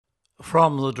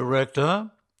From the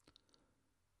director,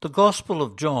 The Gospel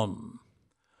of John.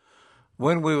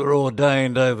 When we were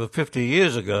ordained over 50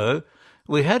 years ago,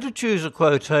 we had to choose a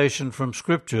quotation from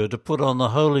Scripture to put on the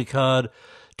holy card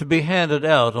to be handed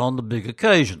out on the big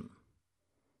occasion.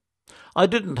 I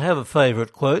didn't have a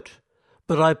favourite quote,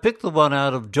 but I picked the one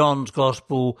out of John's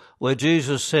Gospel where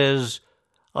Jesus says,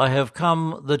 "I have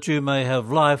come that you may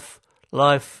have life,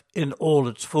 life in all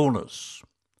its fullness."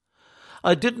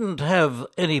 I didn't have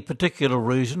any particular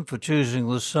reason for choosing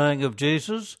this saying of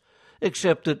Jesus,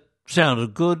 except it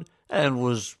sounded good and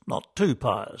was not too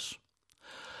pious.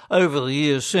 Over the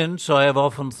years since, I have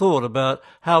often thought about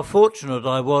how fortunate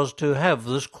I was to have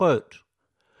this quote.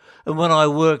 And when I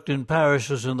worked in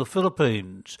parishes in the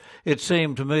Philippines, it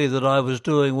seemed to me that I was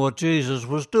doing what Jesus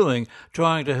was doing,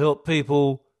 trying to help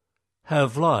people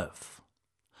have life.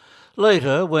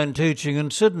 Later, when teaching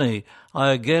in Sydney,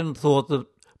 I again thought that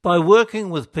by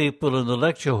working with people in the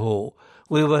lecture hall,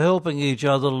 we were helping each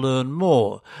other learn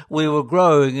more. We were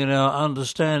growing in our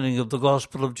understanding of the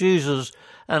Gospel of Jesus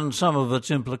and some of its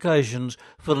implications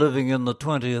for living in the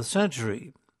 20th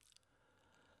century.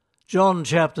 John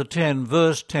chapter 10,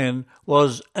 verse 10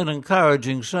 was an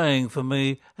encouraging saying for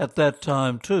me at that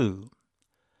time too.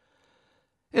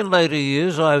 In later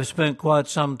years, I have spent quite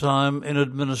some time in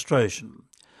administration.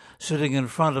 Sitting in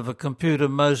front of a computer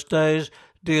most days,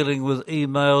 dealing with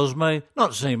emails may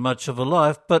not seem much of a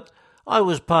life, but I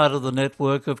was part of the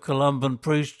network of Columban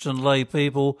priests and lay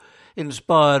people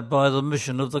inspired by the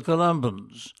mission of the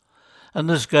Columbans, and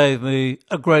this gave me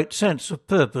a great sense of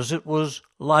purpose. It was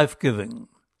life-giving.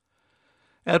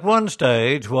 At one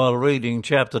stage, while reading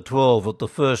chapter 12 of the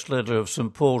first letter of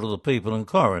St. Paul to the people in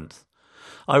Corinth,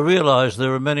 I realized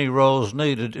there are many roles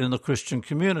needed in the Christian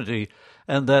community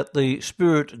and that the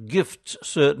Spirit gifts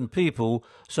certain people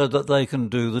so that they can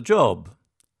do the job.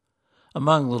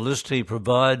 Among the list he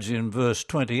provides in verse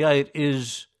 28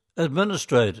 is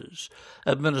administrators.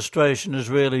 Administration is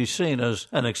rarely seen as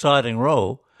an exciting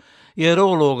role, yet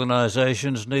all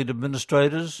organizations need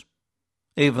administrators,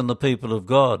 even the people of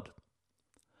God.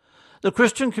 The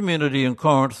Christian community in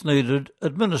Corinth needed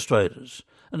administrators,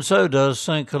 and so does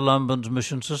St. Columban's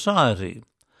Mission Society.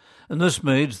 And this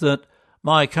means that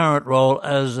my current role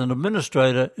as an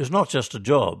administrator is not just a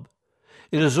job.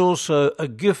 It is also a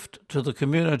gift to the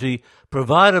community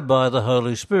provided by the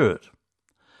Holy Spirit.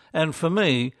 And for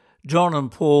me, John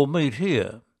and Paul meet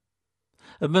here.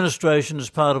 Administration is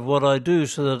part of what I do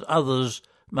so that others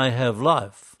may have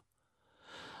life.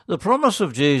 The promise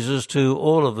of Jesus to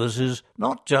all of us is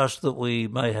not just that we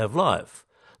may have life.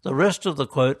 The rest of the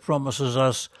quote promises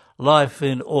us life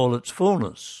in all its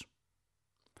fullness.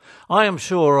 I am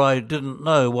sure I didn't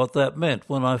know what that meant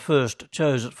when I first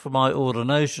chose it for my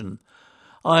ordination.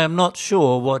 I am not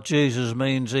sure what Jesus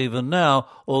means even now,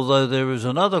 although there is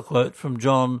another quote from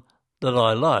John that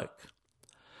I like.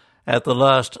 At the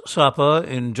Last Supper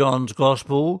in John's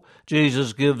Gospel,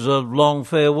 Jesus gives a long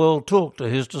farewell talk to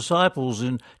his disciples.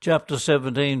 In chapter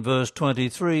 17, verse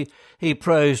 23, he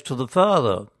prays to the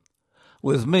Father,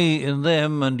 "With me in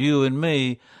them and you in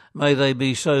me, may they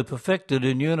be so perfected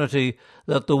in unity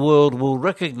that the world will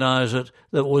recognize it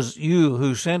that was you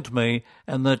who sent me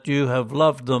and that you have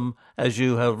loved them as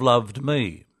you have loved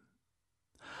me."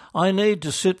 I need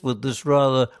to sit with this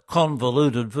rather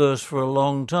convoluted verse for a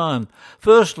long time.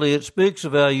 Firstly, it speaks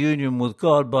of our union with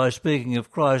God by speaking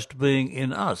of Christ being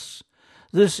in us.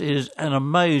 This is an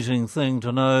amazing thing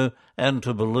to know and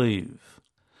to believe.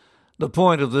 The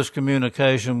point of this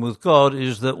communication with God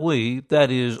is that we,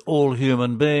 that is, all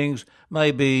human beings,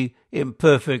 may be in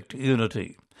perfect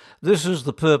unity. This is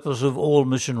the purpose of all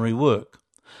missionary work,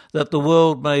 that the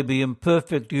world may be in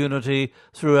perfect unity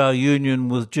through our union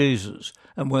with Jesus.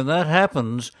 And when that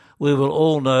happens, we will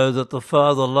all know that the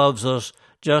Father loves us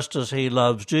just as he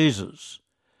loves Jesus.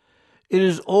 It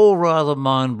is all rather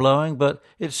mind-blowing, but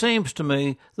it seems to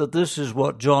me that this is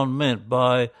what John meant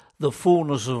by the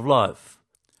fullness of life.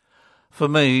 For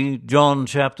me, John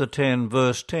chapter 10,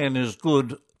 verse 10 is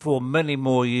good for many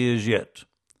more years yet.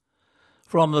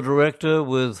 From the director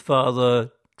with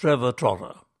Father Trevor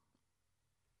Trotter.